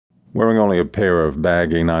Wearing only a pair of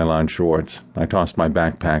baggy nylon shorts, I tossed my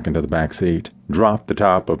backpack into the back seat, dropped the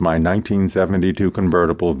top of my 1972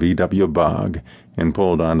 convertible VW Bug, and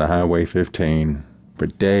pulled onto Highway 15. For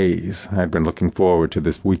days, I'd been looking forward to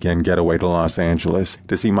this weekend getaway to Los Angeles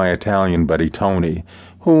to see my Italian buddy Tony,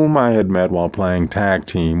 whom I had met while playing tag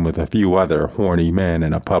team with a few other horny men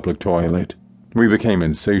in a public toilet. We became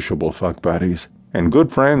insatiable fuck buddies, and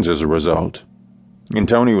good friends as a result. And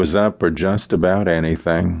Tony was up for just about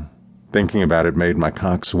anything. Thinking about it made my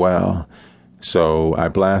cock swell, so I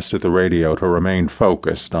blasted the radio to remain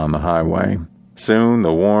focused on the highway. Soon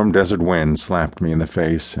the warm desert wind slapped me in the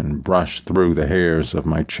face and brushed through the hairs of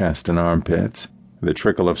my chest and armpits. The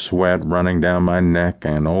trickle of sweat running down my neck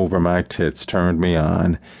and over my tits turned me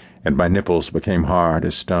on, and my nipples became hard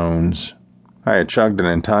as stones. I had chugged an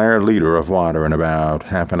entire liter of water in about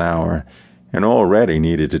half an hour, and already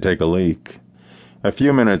needed to take a leak. A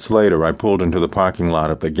few minutes later, I pulled into the parking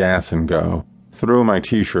lot of the Gas and Go, threw my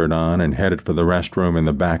t-shirt on, and headed for the restroom in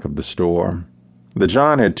the back of the store. The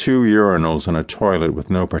John had 2 urinals and a toilet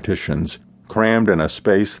with no partitions, crammed in a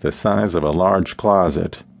space the size of a large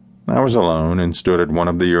closet. I was alone and stood at one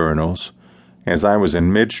of the urinals. As I was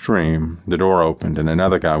in midstream, the door opened and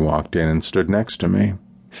another guy walked in and stood next to me.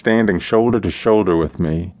 Standing shoulder to shoulder with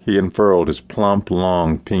me, he unfurled his plump,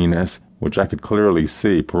 long penis, which I could clearly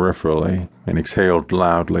see peripherally, and exhaled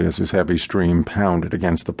loudly as his heavy stream pounded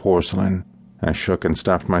against the porcelain. I shook and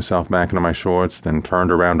stuffed myself back into my shorts, then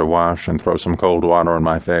turned around to wash and throw some cold water on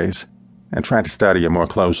my face. I tried to study him more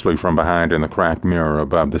closely from behind in the cracked mirror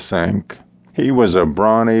above the sink. He was a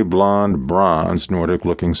brawny, blonde, bronzed,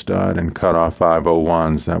 Nordic-looking stud in cut-off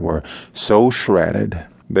 501s that were so shredded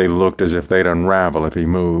they looked as if they'd unravel if he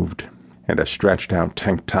moved, and a stretched-out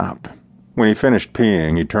tank top. When he finished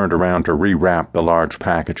peeing, he turned around to rewrap the large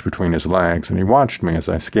package between his legs, and he watched me as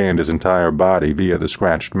I scanned his entire body via the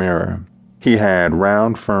scratched mirror. He had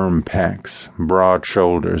round, firm pecs, broad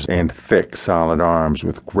shoulders, and thick, solid arms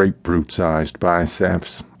with grapefruit-sized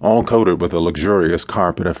biceps, all coated with a luxurious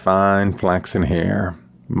carpet of fine, flaxen hair.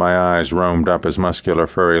 My eyes roamed up his muscular,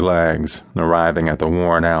 furry legs, arriving at the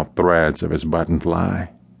worn-out threads of his buttonfly.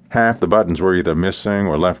 Half the buttons were either missing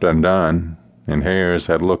or left undone, and hairs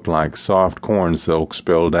had looked like soft corn silk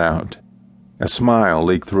spilled out. A smile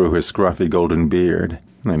leaked through his scruffy golden beard,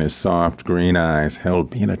 and his soft green eyes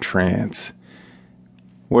held me in a trance.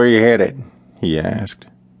 "Where you headed?" he asked.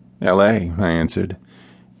 "L.A., I answered.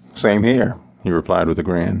 "Same here," he replied with a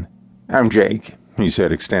grin. "I'm Jake," he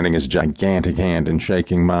said, extending his gigantic hand and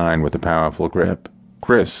shaking mine with a powerful grip.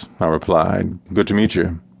 "Chris," I replied. "Good to meet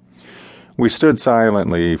you." We stood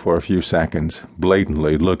silently for a few seconds,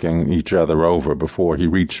 blatantly looking each other over before he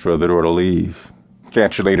reached for the door to leave.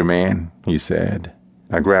 "Catch you later, man," he said.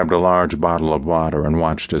 I grabbed a large bottle of water and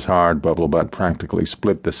watched his hard bubble butt practically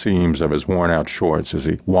split the seams of his worn-out shorts as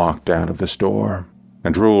he walked out of the store. I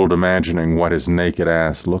drooled imagining what his naked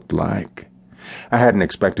ass looked like. I hadn't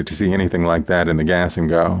expected to see anything like that in the Gas and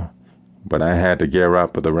Go, but I had to gear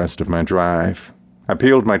up for the rest of my drive. I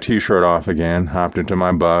peeled my t-shirt off again, hopped into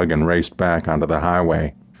my Bug, and raced back onto the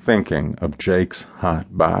highway, thinking of Jake's hot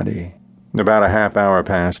body. About a half hour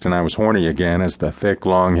passed, and I was horny again as the thick,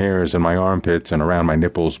 long hairs in my armpits and around my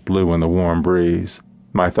nipples blew in the warm breeze.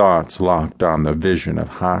 My thoughts locked on the vision of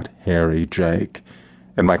hot, hairy Jake,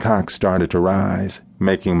 and my cock started to rise,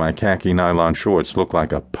 making my khaki nylon shorts look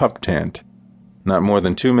like a pup tent. Not more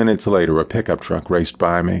than 2 minutes later, a pickup truck raced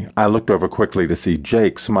by me. I looked over quickly to see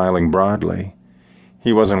Jake smiling broadly.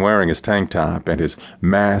 He wasn't wearing his tank top, and his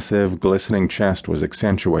massive, glistening chest was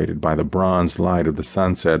accentuated by the bronze light of the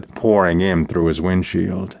sunset pouring in through his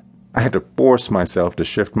windshield. I had to force myself to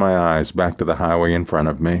shift my eyes back to the highway in front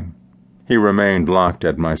of me. He remained locked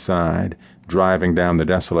at my side, driving down the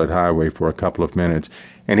desolate highway for a couple of minutes,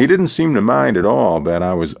 and he didn't seem to mind at all that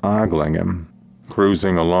I was ogling him.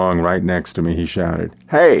 Cruising along right next to me, he shouted,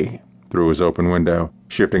 "Hey!" through his open window,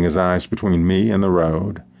 shifting his eyes between me and the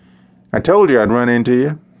road. "I told you I'd run into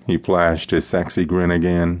you." He flashed his sexy grin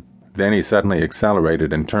again. Then he suddenly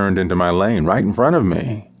accelerated and turned into my lane right in front of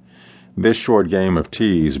me. This short game of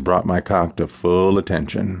tease brought my cock to full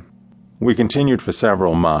attention. We continued for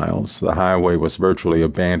several miles. The highway was virtually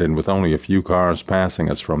abandoned with only a few cars passing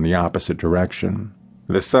us from the opposite direction.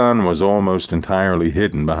 The sun was almost entirely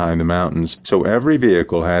hidden behind the mountains, so every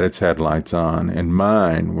vehicle had its headlights on, and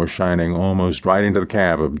mine were shining almost right into the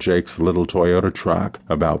cab of Jake's little Toyota truck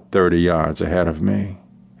about 30 yards ahead of me.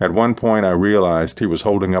 At one point I realized he was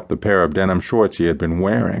holding up the pair of denim shorts he had been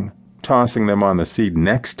wearing, tossing them on the seat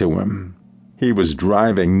next to him. He was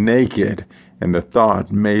driving naked, and the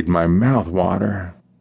thought made my mouth water.